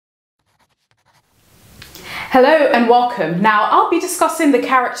Hello and welcome. Now I'll be discussing the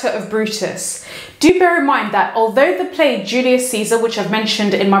character of Brutus. Do bear in mind that although the play Julius Caesar, which I've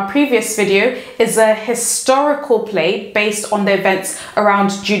mentioned in my previous video, is a historical play based on the events around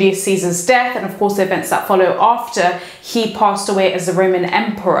Julius Caesar's death and of course the events that follow after he passed away as the Roman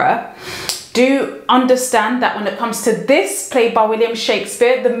emperor, do understand that when it comes to this play by William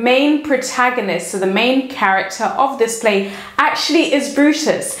Shakespeare, the main protagonist, so the main character of this play actually is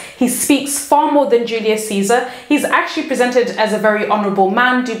Brutus. He speaks far more than Julius Caesar. He's actually presented as a very honourable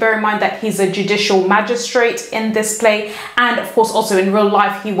man. Do bear in mind that he's a judicial magistrate in this play, and of course also in real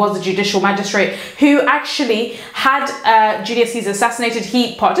life he was a judicial magistrate who actually had Julius Caesar assassinated.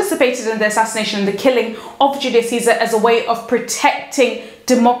 He participated in the assassination and the killing of Julius Caesar as a way of protecting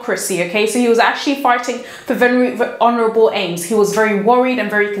democracy. Okay, so he was actually fighting for very honorable aims. He was very worried and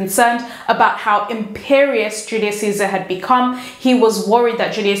very concerned about how imperious Julius Caesar had become. He was worried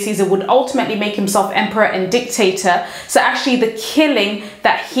that Julius Caesar would ultimately make himself emperor and dictator. So actually the killing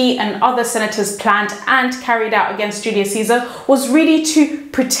that he and other senators planned and carried out against Julius Caesar was really to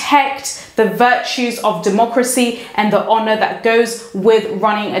protect the virtues of democracy and the honor that goes with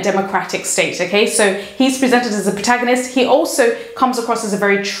running a democratic state. Okay, so he's presented as a protagonist. He also comes across as a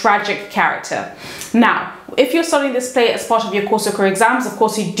very tragic character. Now, if you're studying this play as part of your course or career exams, of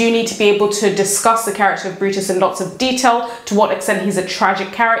course you do need to be able to discuss the character of Brutus in lots of detail, to what extent he's a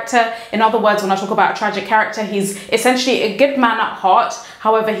tragic character. In other words, when I talk about a tragic character, he's essentially a good man at heart.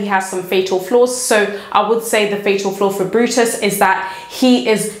 However, he has some fatal flaws. So I would say the fatal flaw for Brutus is that he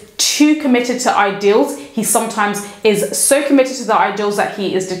is too committed to ideals. He sometimes is so committed to the ideals that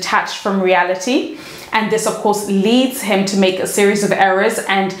he is detached from reality. And this, of course, leads him to make a series of errors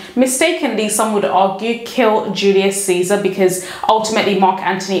and mistakenly, some would argue, kill Julius Caesar, because ultimately Mark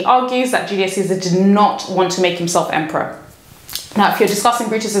Antony argues that Julius Caesar did not want to make himself emperor. Now, if you're discussing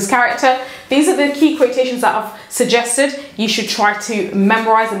Brutus's character, these are the key quotations that I've suggested you should try to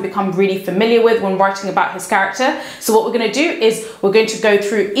memorize and become really familiar with when writing about his character. So what we're going to do is we're going to go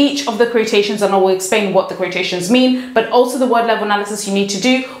through each of the quotations and I will explain what the quotations mean, but also the word level analysis you need to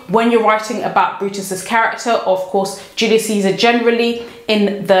do when you're writing about Brutus's character, of course, Julius Caesar generally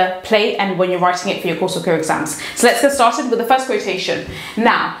in the play, and when you're writing it for your course or career exams. So let's get started with the first quotation.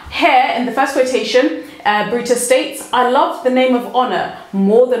 Now, here in the first quotation, Brutus states, "I love the name of honor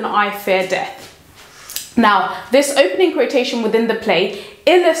more than I fear death." Now, this opening quotation within the play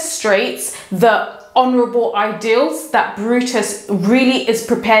illustrates the honorable ideals that Brutus really is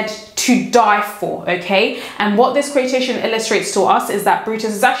prepared to die for, okay? And what this quotation illustrates to us is that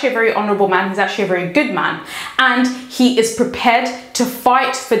Brutus is actually a very honorable man. He's actually a very good man, and he is prepared to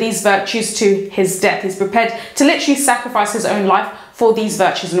fight for these virtues to his death. He's prepared to literally sacrifice his own life for these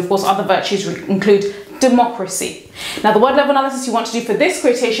virtues, and of course other virtues include democracy. Now, the word level analysis you want to do for this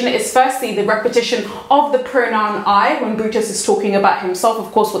quotation is firstly the repetition of the pronoun I when Brutus is talking about himself.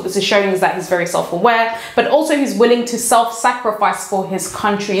 Of course, what this is showing is that he's very self-aware, but also he's willing to self-sacrifice for his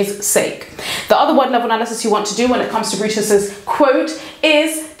country's sake. The other word level analysis you want to do when it comes to Brutus's quote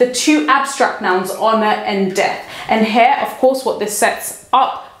is the two abstract nouns honor and death. And here, of course, what this sets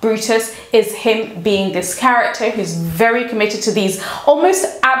up Brutus is him being this character who's very committed to these almost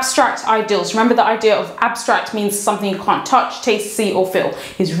abstract ideals. Remember, the idea of abstract means something you can't touch, taste, see, or feel.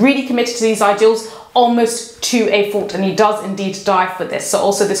 He's really committed to these ideals almost to a fault, and he does indeed die for this. So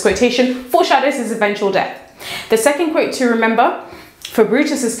also this quotation foreshadows his eventual death. The second quote to remember for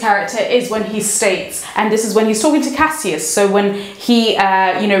Brutus's character is when he states, and this is when he's talking to Cassius, so when he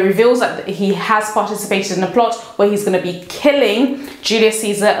reveals that he has participated in a plot where he's going to be killing Julius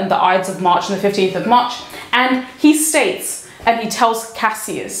Caesar on the Ides of March, on the 15th of March, and he states, and he tells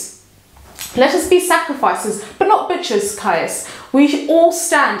Cassius, "Let us be sacrifices, but not butchers, Caius. We all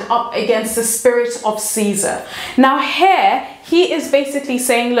stand up against the spirit of Caesar." Now here, he is basically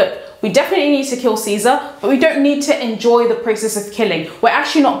saying, look, we definitely need to kill Caesar, but we don't need to enjoy the process of killing. We're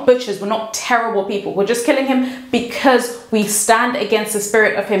actually not butchers, we're not terrible people. We're just killing him because we stand against the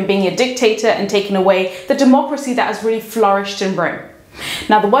spirit of him being a dictator and taking away the democracy that has really flourished in Rome.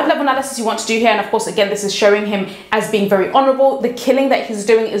 Now, the word level analysis you want to do here, and of course, again, this is showing him as being very honorable. The killing that he's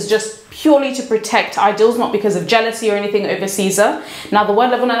doing is just purely to protect ideals, not because of jealousy or anything over Caesar. Now, the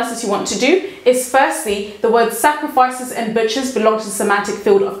word level analysis you want to do is firstly, the word sacrifices and butchers belong to the semantic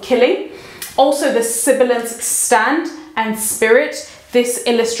field of killing. Also, the sibilants stand and spirit. This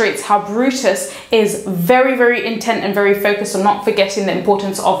illustrates how Brutus is very, very intent and very focused on not forgetting the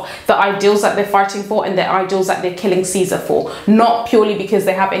importance of the ideals that they're fighting for and the ideals that they're killing Caesar for, not purely because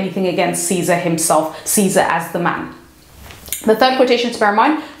they have anything against Caesar himself, Caesar as the man. The third quotation to bear in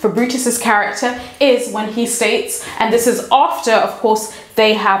mind for Brutus's character is when he states, and this is after, of course,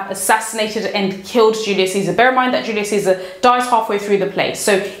 they have assassinated and killed Julius Caesar. Bear in mind that Julius Caesar dies halfway through the play.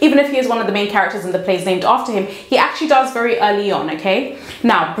 So even if he is one of the main characters and the play is named after him, he actually dies very early on, okay?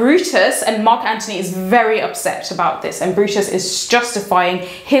 Now, Brutus and Mark Antony is very upset about this, and Brutus is justifying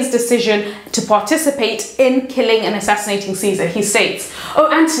his decision to participate in killing and assassinating Caesar. He states, "Oh,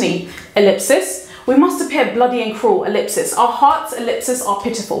 Antony, ellipsis, we must appear bloody and cruel, ellipsis. Our hearts, ellipsis, are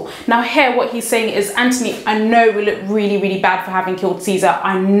pitiful." Now here what he's saying is, Antony, I know we look really, really bad for having killed Caesar.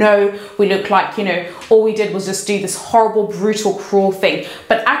 I know we look like, you know, all we did was just do this horrible, brutal, cruel thing.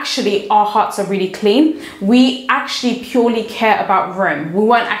 But actually our hearts are really clean. We actually purely care about Rome. We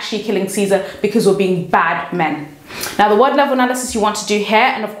weren't actually killing Caesar because we're being bad men. Now the word level analysis you want to do here,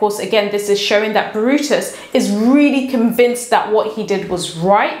 and of course again this is showing that Brutus is really convinced that what he did was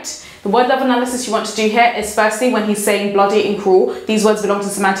right. The word level analysis you want to do here is firstly when he's saying bloody and cruel, these words belong to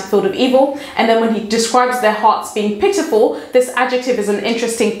the semantic field of evil, and then when he describes their hearts being pitiful, this adjective is an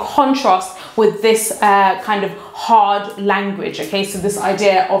interesting contrast with this kind of hard language, okay? So this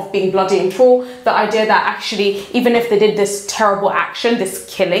idea of being bloody and cruel, the idea that actually even if they did this terrible action, this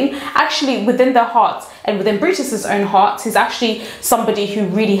killing, actually within their hearts and within Brutus's own heart, he's actually somebody who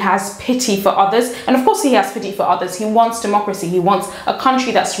really has pity for others. And of course he has pity for others. He wants democracy. He wants a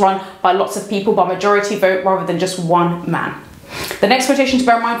country that's run by lots of people, by majority vote rather than just one man. The next quotation to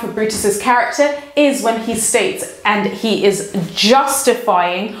bear in mind for Brutus's character is when he states, and he is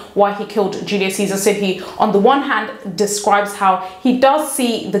justifying why he killed Julius Caesar. So he, on the one hand, describes how he does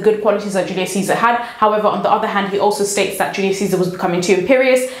see the good qualities that Julius Caesar had. However, on the other hand, he also states that Julius Caesar was becoming too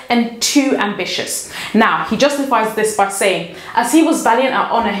imperious and too ambitious. Now, he justifies this by saying, as he was valiant, I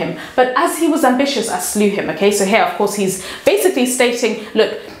honor him, but as he was ambitious, I slew him. Okay, so here, of course, he's basically stating,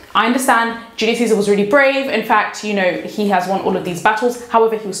 look, I understand Julius Caesar was really brave. In fact, you know, he has won all of these battles.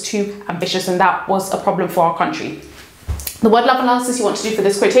 However, he was too ambitious, and that was a problem for our country. The word level analysis you want to do for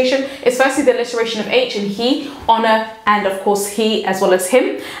this quotation is firstly the alliteration of H and he, honor, and of course he as well as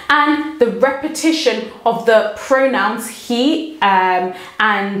him, and the repetition of the pronouns he,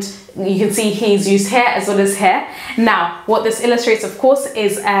 and you can see he's used here as well as here. Now, what this illustrates, of course,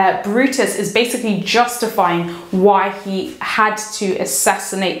 is Brutus is basically justifying why he had to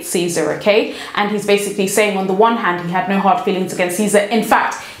assassinate Caesar, okay? And he's basically saying on the one hand, he had no hard feelings against Caesar. In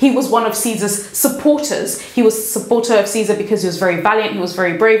fact, he was one of Caesar's supporters. He was a supporter of Caesar because he was very valiant, he was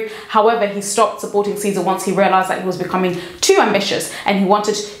very brave. However, he stopped supporting Caesar once he realized that he was becoming too ambitious and he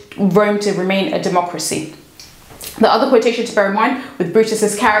wanted Rome to remain a democracy. The other quotation to bear in mind with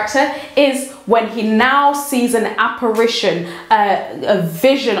Brutus's character is when he now sees an apparition, a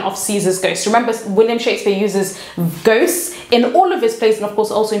vision of Caesar's ghost. Remember, William Shakespeare uses ghosts in all of his plays, and of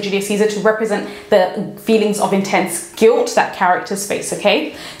course also in Julius Caesar, to represent the feelings of intense guilt that characters face,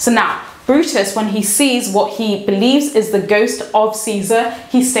 okay? So now, Brutus, when he sees what he believes is the ghost of Caesar,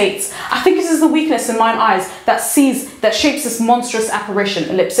 he states, I think it is the weakness in mine eyes that shapes this monstrous apparition,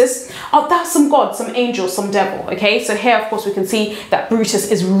 ellipsis. Art thou some god, some angel, some devil? Okay, so here of course we can see that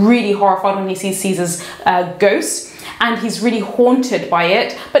Brutus is really horrified when he sees Caesar's ghost, and he's really haunted by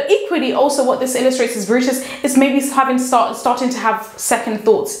it. But equally also what this illustrates is Brutus is maybe starting to have second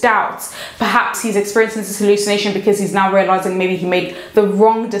thoughts, doubts. Perhaps he's experiencing this hallucination because he's now realizing maybe he made the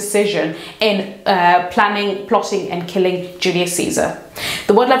wrong decision in planning, plotting and killing Julius Caesar.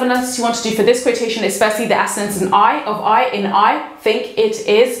 The word level analysis you want to do for this quotation is firstly the assonance in I, of I, in I, think, it,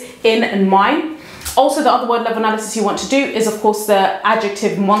 is, in and mine. Also, the other word level analysis you want to do is, of course, the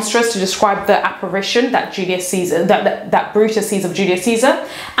adjective monstrous to describe the apparition that Julius Caesar, that Brutus sees of Julius Caesar.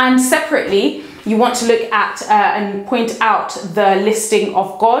 And separately, you want to look at and point out the listing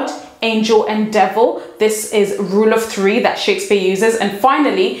of God, angel and devil. This is rule of three that Shakespeare uses. And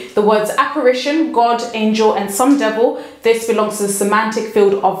finally, the words apparition, God, angel and some devil. This belongs to the semantic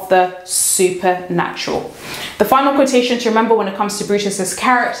field of the supernatural. The final quotation to remember when it comes to Brutus's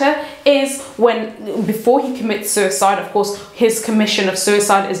character is when, before he commits suicide, of course, his commission of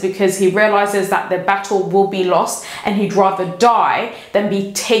suicide is because he realizes that the battle will be lost and he'd rather die than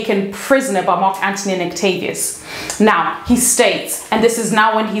be taken prisoner by Mark Antony and Octavius. Now, he states, and this is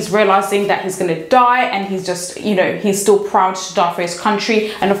now when he's realizing that he's going to die and he's just, you know, he's still proud to die for his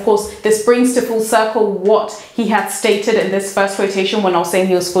country. And of course, this brings to full circle what he had stated in this first quotation when I was saying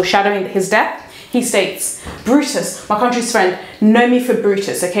he was foreshadowing his death. He states, Brutus, my country's friend, know me for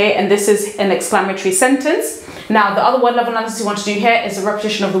Brutus, okay? And this is an exclamatory sentence. Now, the other word level analysis you want to do here is a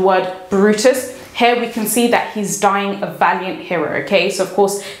repetition of the word Brutus. Here we can see that he's dying a valiant hero, okay? So of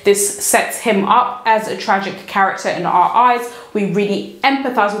course, this sets him up as a tragic character in our eyes. We really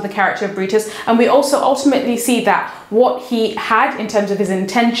empathize with the character of Brutus, and we also ultimately see that what he had in terms of his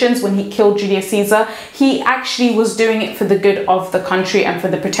intentions when he killed Julius Caesar, he actually was doing it for the good of the country and for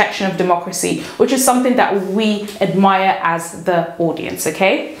the protection of democracy, which is something that we admire as the audience,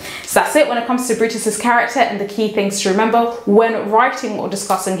 okay? So that's it when it comes to Brutus's character and the key things to remember when writing or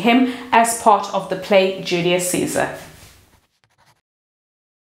discussing him as part of the play Julius Caesar.